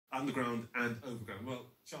underground and overground. Well,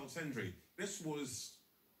 Charles Hendry, this was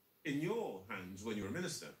in your hands when you were a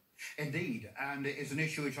minister. Indeed, and it is an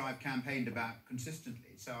issue which I've campaigned about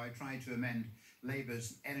consistently. So I tried to amend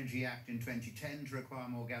Labour's Energy Act in 2010 to require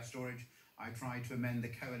more gas storage. I tried to amend the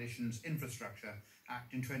Coalition's Infrastructure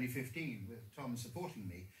Act in 2015, with Tom supporting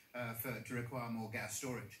me, to require more gas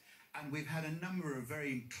storage. And we've had a number of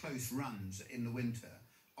very close runs in the winter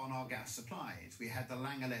on our gas supplies. We had the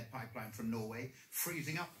Langelet pipeline from Norway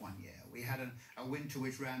freezing up one year. We had a winter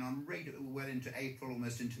which ran on well into April,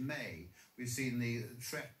 almost into May. We've seen the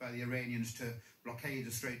threat by the Iranians to blockade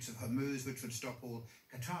the Straits of Hormuz, which would stop all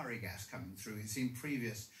Qatari gas coming through. We've seen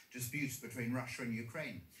previous disputes between Russia and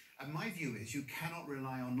Ukraine. And my view is you cannot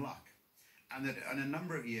rely on luck. And that in a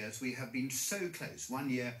number of years we have been so close, one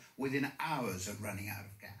year within hours of running out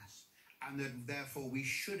of gas. And that therefore we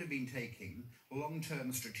should have been taking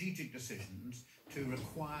long-term strategic decisions to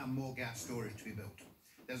require more gas storage to be built.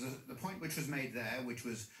 There's the point which was made there, which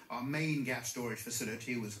was our main gas storage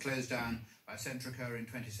facility was closed down by Centrica in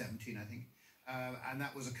 2017, I think, and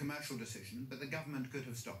that was a commercial decision, but the government could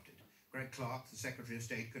have stopped it. Greg Clark, the Secretary of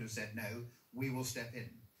State, could have said, no, we will step in.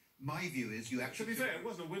 My view is you actually... To be fair, it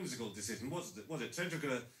wasn't a whimsical decision, was it?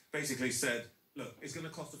 Centrica basically said, look, it's going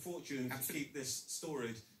to cost a fortune to keep this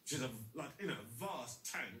storage, which is a vast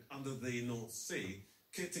tank under the North Sea,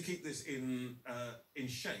 to keep this in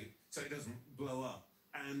shape so it doesn't blow up.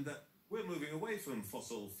 And we're moving away from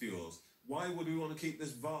fossil fuels. Why would we want to keep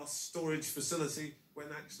this vast storage facility when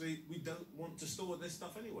actually we don't want to store this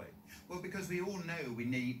stuff anyway? Well, because we all know we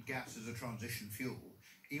need gas as a transition fuel.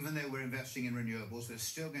 Even though we're investing in renewables, we're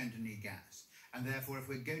still going to need gas. And therefore, if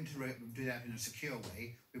we're going to do that in a secure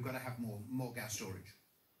way, we've got to have more gas storage.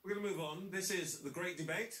 We're going to move on. This is the great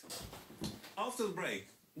debate. After the break,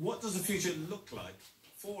 what does the future look like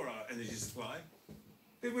for our energy supply?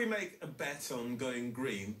 Did we make a bet on going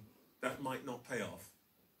green that might not pay off?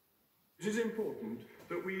 It is important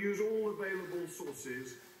that we use all available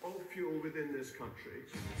sources of fuel within this country.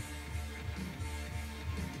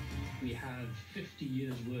 We have 50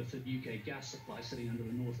 years' worth of UK gas supply sitting under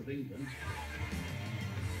the north of England.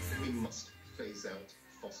 We must phase out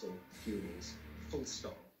fossil fuels, full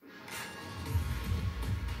stop.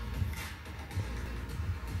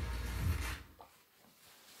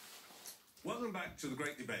 Welcome back to the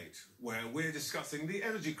great debate, where we're discussing the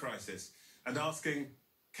energy crisis and asking,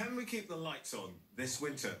 can we keep the lights on this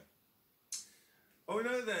winter? Well, we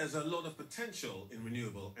know there's a lot of potential in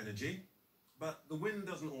renewable energy, but the wind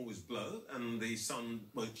doesn't always blow and the sun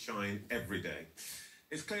won't shine every day.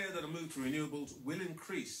 It's clear that a move to renewables will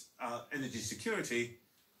increase our energy security,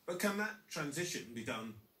 but can that transition be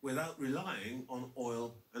done without relying on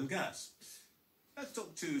oil and gas? Let's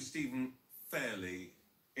talk to Stephen Fairley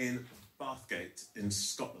in Bathgate in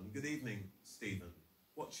Scotland. Good evening, Stephen.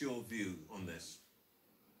 What's your view on this?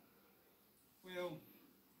 Well,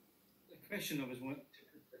 the question I was wanting to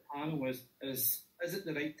put to the panel was, is it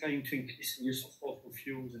the right time to increase the use of fossil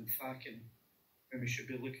fuels and fracking when we should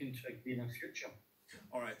be looking to a greener future?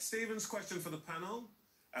 All right, Stephen's question for the panel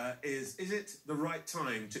is it the right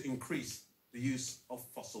time to increase the use of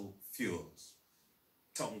fossil fuels?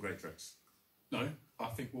 Tom Greatrix. No, I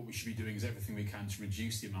think what we should be doing is everything we can to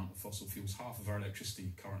reduce the amount of fossil fuels. Half of our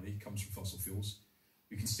electricity currently comes from fossil fuels.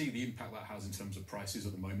 We can see the impact that has in terms of prices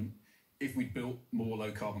at the moment. If we'd built more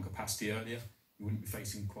low-carbon capacity earlier, we wouldn't be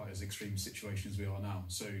facing quite as extreme situations as we are now.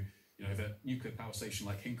 So, if a nuclear power station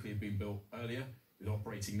like Hinkley had been built earlier, with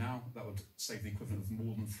operating now, that would save the equivalent of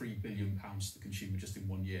more than £3 billion to the consumer just in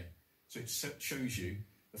 1 year. So it shows you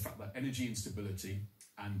the fact that energy instability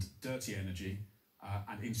and dirty energy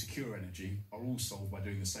and insecure energy are all solved by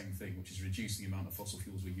doing the same thing, which is reducing the amount of fossil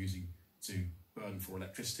fuels we're using to burn for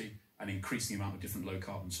electricity and increasing the amount of different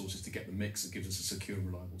low-carbon sources to get the mix that gives us a secure and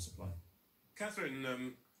reliable supply.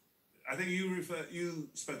 Catherine, I think you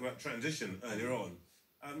spoke about transition earlier on.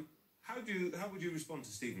 How would you respond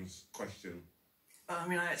to Stephen's question? I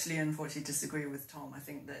mean, I actually unfortunately disagree with Tom. I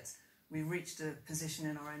think that we've reached a position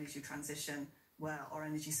in our energy transition where our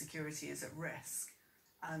energy security is at risk.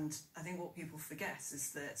 And I think what people forget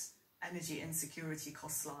is that energy insecurity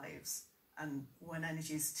costs lives. And when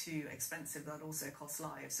energy is too expensive, that also costs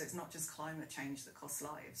lives. So it's not just climate change that costs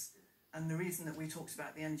lives. And the reason that we talked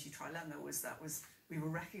about the energy trilemma was we were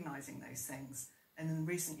recognising those things. And in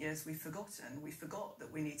recent years, we forgot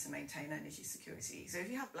that we need to maintain energy security. So if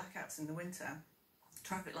you have blackouts in the winter,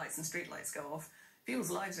 traffic lights and street lights go off,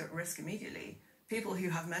 people's lives are at risk immediately. People who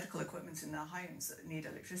have medical equipment in their homes that need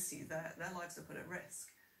electricity, their lives are put at risk.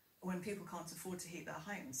 When people can't afford to heat their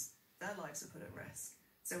homes, their lives are put at risk.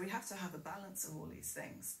 So we have to have a balance of all these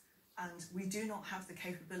things. And we do not have the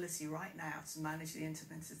capability right now to manage the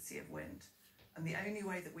intermittency of wind. And the only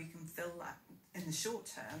way that we can fill that in the short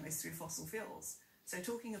term is through fossil fuels. So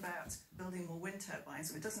talking about building more wind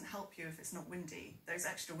turbines, it doesn't help you if it's not windy. Those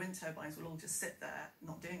extra wind turbines will all just sit there,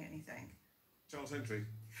 not doing anything. Charles Hendry.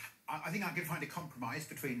 I think I can find a compromise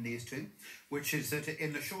between these two, which is that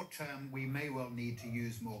in the short term, we may well need to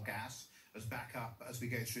use more gas as backup as we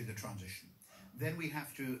go through the transition. Then we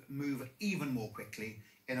have to move even more quickly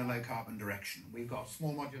in a low-carbon direction. We've got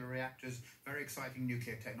small modular reactors, very exciting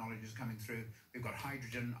nuclear technologies coming through. We've got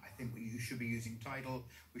hydrogen. I think we should be using tidal.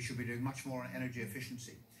 We should be doing much more on energy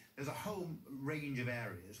efficiency. There's a whole range of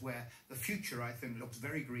areas where the future, I think, looks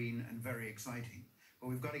very green and very exciting. But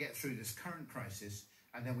we've got to get through this current crisis,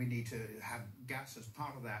 and then we need to have gas as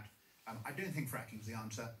part of that. I don't think fracking is the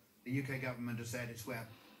answer. The UK government has said it's where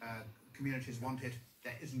communities want it.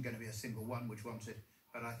 There isn't going to be a single one which wants it.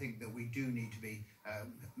 But I think that we do need to be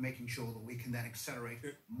making sure that we can then accelerate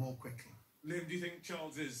more quickly. Liam, do you think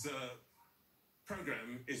Charles's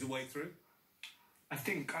programme is the way through? I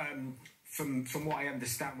think from what I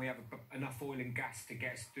understand, we have enough oil and gas to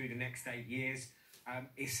get us through the next 8 years.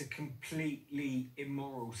 It's a completely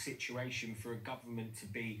immoral situation for a government to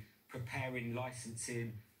be preparing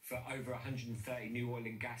licensing for over 130 new oil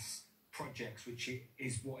and gas projects, which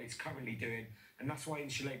is what it's currently doing. And that's why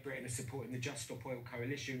Insulate Britain are supporting the Just Stop Oil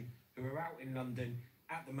Coalition, who are out in London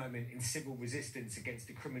at the moment in civil resistance against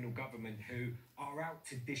the criminal government, who are out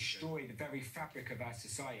to destroy the very fabric of our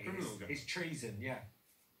society. It's treason, yeah.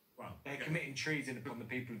 Wow. They're committing treason upon the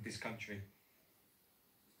people of this country.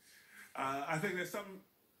 I think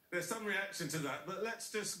there's some reaction to that, but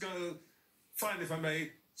let's just go, finally, if I may,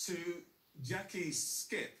 to Jackie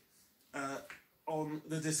Skip on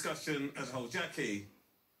the discussion as a whole. Jackie,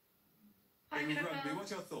 in rugby,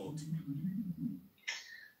 what's your thought?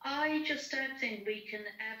 I just don't think we can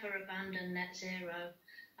ever abandon net zero.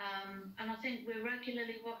 And I think we're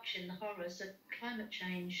regularly watching the horrors that climate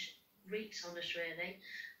change wreaks on us, really.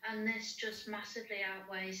 And this just massively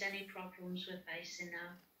outweighs any problems we're facing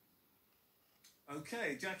now.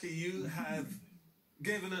 OK, Jackie, you have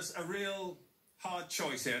given us a real hard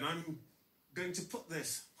choice here, and I'm going to put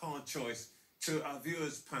this hard choice to our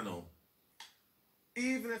viewers panel.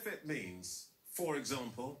 Even if it means, for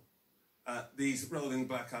example, these rolling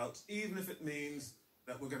blackouts, even if it means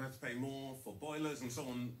that we're going to have to pay more for boilers and so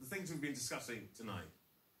on, the things we've been discussing tonight,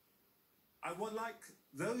 I would like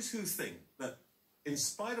those who think that in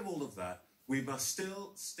spite of all of that, we must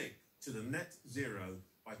still stick to the net zero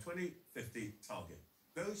by 2050 target.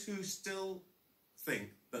 Those who still think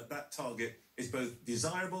that that target is both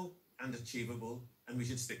desirable and achievable, and we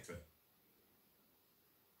should stick to it.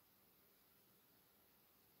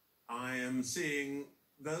 I am seeing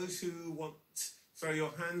those who want to throw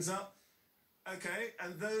your hands up. Okay,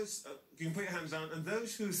 and those, you can put your hands down, and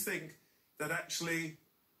those who think that actually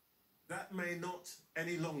that may not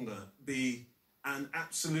any longer be an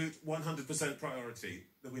absolute 100% priority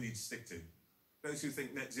that we need to stick to. Those who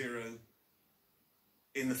think net zero,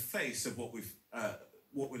 in the face of what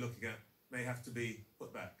we're looking at, may have to be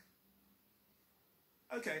put back.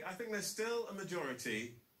 Okay, I think there's still a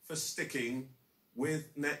majority for sticking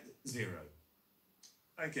with net zero.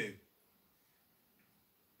 Thank you.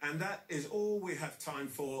 And that is all we have time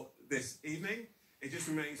for this evening. It just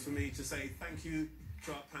remains for me to say thank you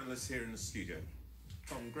to our panellists here in the studio.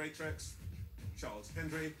 Tom Greatrex, Charles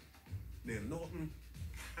Hendry, Liam Norton,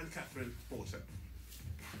 and Catherine Porter.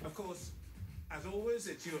 Of course, as always,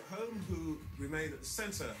 it's you at home who remain at the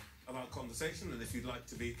centre of our conversation, and if you'd like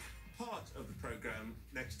to be part of the programme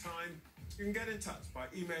next time, you can get in touch by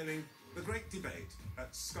emailing The Great Debate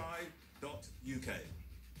at sky.uk.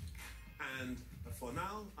 And for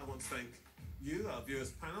now, I want to thank you, our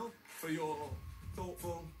viewers panel, for your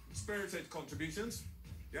thoughtful, spirited contributions.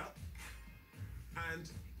 Yeah. And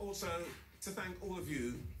also to thank all of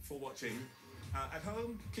you for watching. At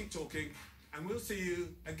home, keep talking, and we'll see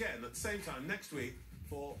you again at the same time next week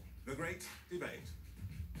for The Great Debate.